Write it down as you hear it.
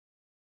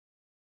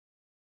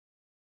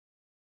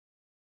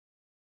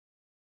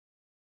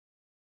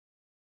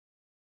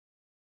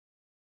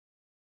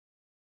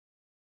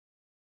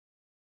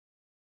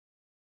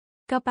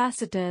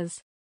capacitors.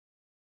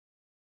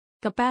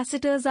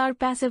 Capacitors are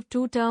passive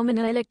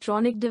two-terminal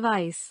electronic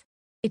device.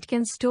 It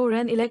can store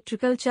an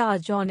electrical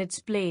charge on its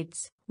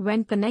plates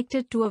when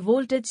connected to a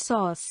voltage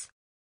source.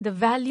 The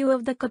value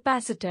of the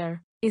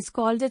capacitor is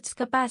called its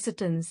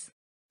capacitance.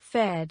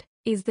 Farad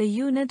is the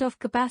unit of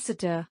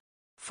capacitor.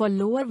 For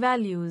lower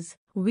values,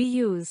 we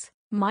use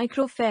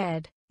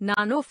microfarad,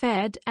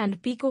 nanofarad and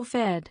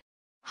picofarad.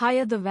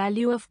 Higher the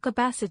value of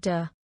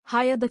capacitor,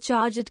 higher the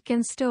charge it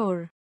can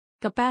store.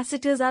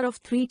 Capacitors are of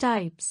three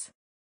types: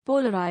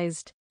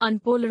 polarized,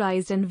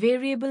 unpolarized and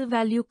variable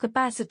value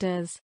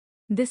capacitors.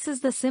 This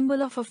is the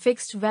symbol of a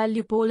fixed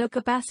value polar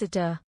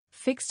capacitor,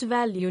 fixed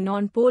value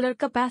non-polar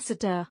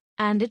capacitor,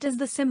 and it is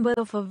the symbol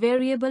of a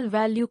variable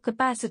value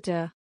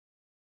capacitor.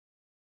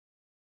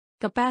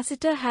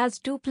 Capacitor has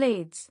two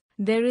plates.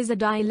 There is a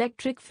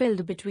dielectric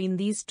field between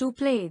these two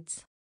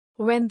plates.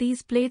 When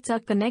these plates are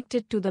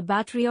connected to the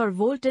battery or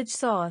voltage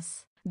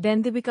source,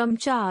 then they become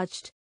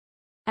charged.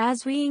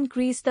 As we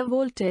increase the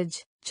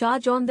voltage,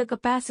 charge on the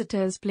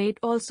capacitor's plate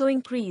also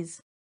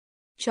increase.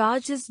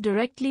 Charge is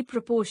directly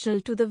proportional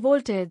to the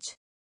voltage,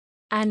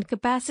 and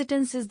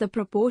capacitance is the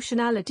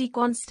proportionality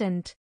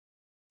constant.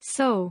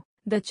 So,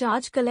 the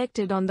charge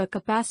collected on the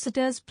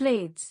capacitor's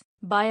plates,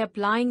 by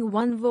applying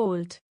 1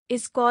 volt,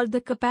 is called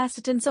the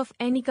capacitance of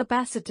any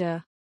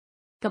capacitor.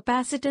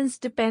 Capacitance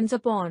depends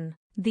upon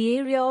the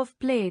area of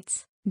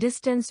plates,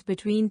 distance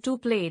between two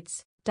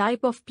plates,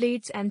 type of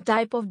plates and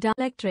type of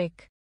dielectric.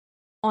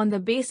 On the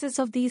basis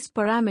of these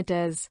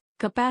parameters,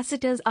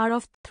 capacitors are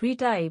of three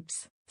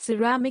types: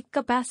 ceramic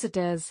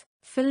capacitors,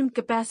 film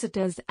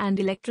capacitors and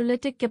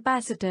electrolytic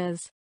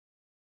capacitors.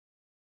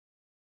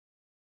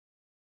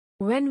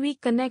 When we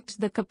connect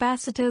the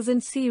capacitors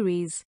in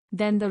series,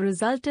 then the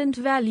resultant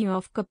value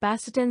of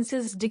capacitance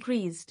is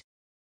decreased.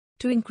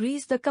 To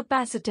increase the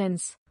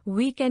capacitance,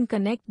 we can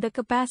connect the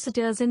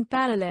capacitors in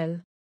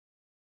parallel.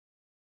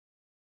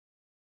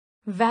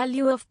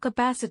 Value of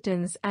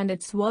capacitance and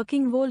its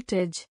working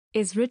voltage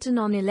is written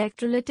on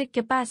electrolytic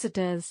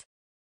capacitors.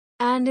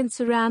 And in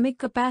ceramic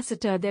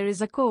capacitor there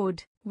is a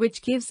code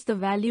which gives the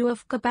value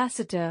of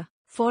capacitor.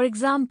 For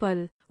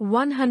example,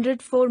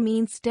 104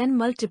 means 10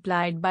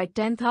 multiplied by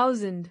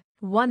 10,000,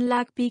 1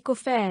 lakh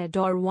picofarad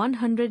or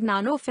 100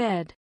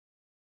 nanofarad.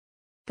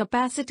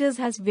 Capacitors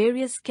has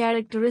various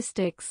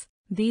characteristics.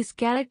 These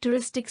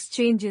characteristics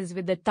changes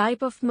with the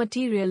type of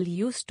material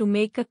used to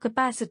make a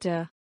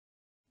capacitor.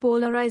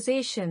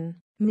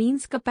 Polarization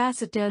means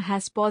capacitor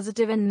has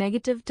positive and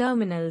negative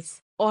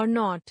terminals, or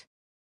not.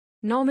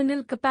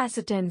 Nominal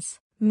capacitance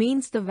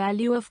means the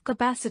value of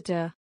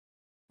capacitor.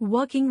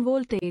 Working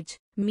voltage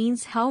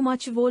means how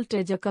much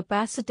voltage a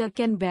capacitor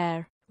can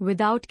bear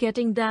without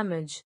getting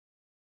damage.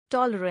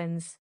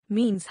 Tolerance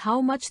means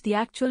how much the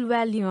actual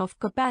value of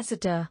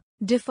capacitor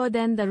differ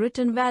than the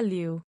written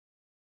value.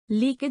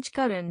 Leakage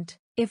current: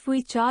 if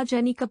we charge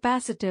any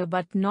capacitor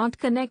but not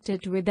connect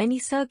it with any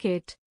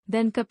circuit,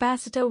 then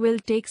capacitor will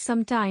take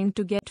some time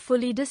to get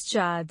fully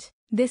discharged.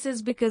 This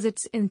is because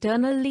its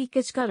internal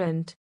leakage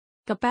current.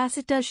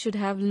 Capacitor should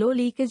have low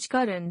leakage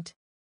current.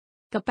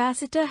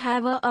 Capacitor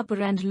have a upper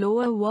and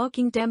lower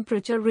working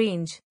temperature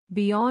range,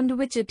 beyond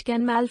which it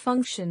can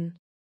malfunction.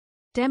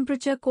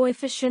 Temperature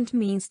coefficient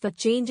means the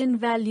change in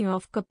value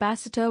of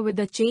capacitor with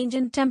the change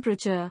in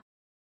temperature.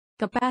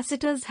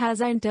 Capacitors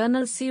has an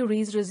internal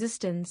series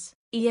resistance,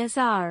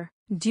 ESR,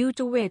 due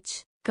to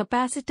which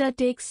capacitor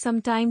takes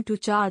some time to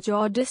charge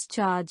or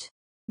discharge.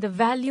 The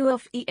value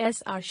of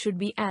ESR should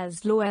be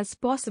as low as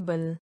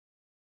possible.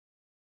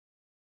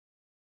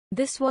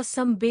 This was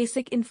some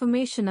basic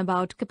information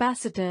about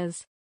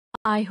capacitors.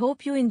 I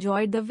hope you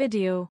enjoyed the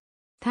video.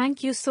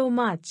 Thank you so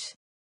much.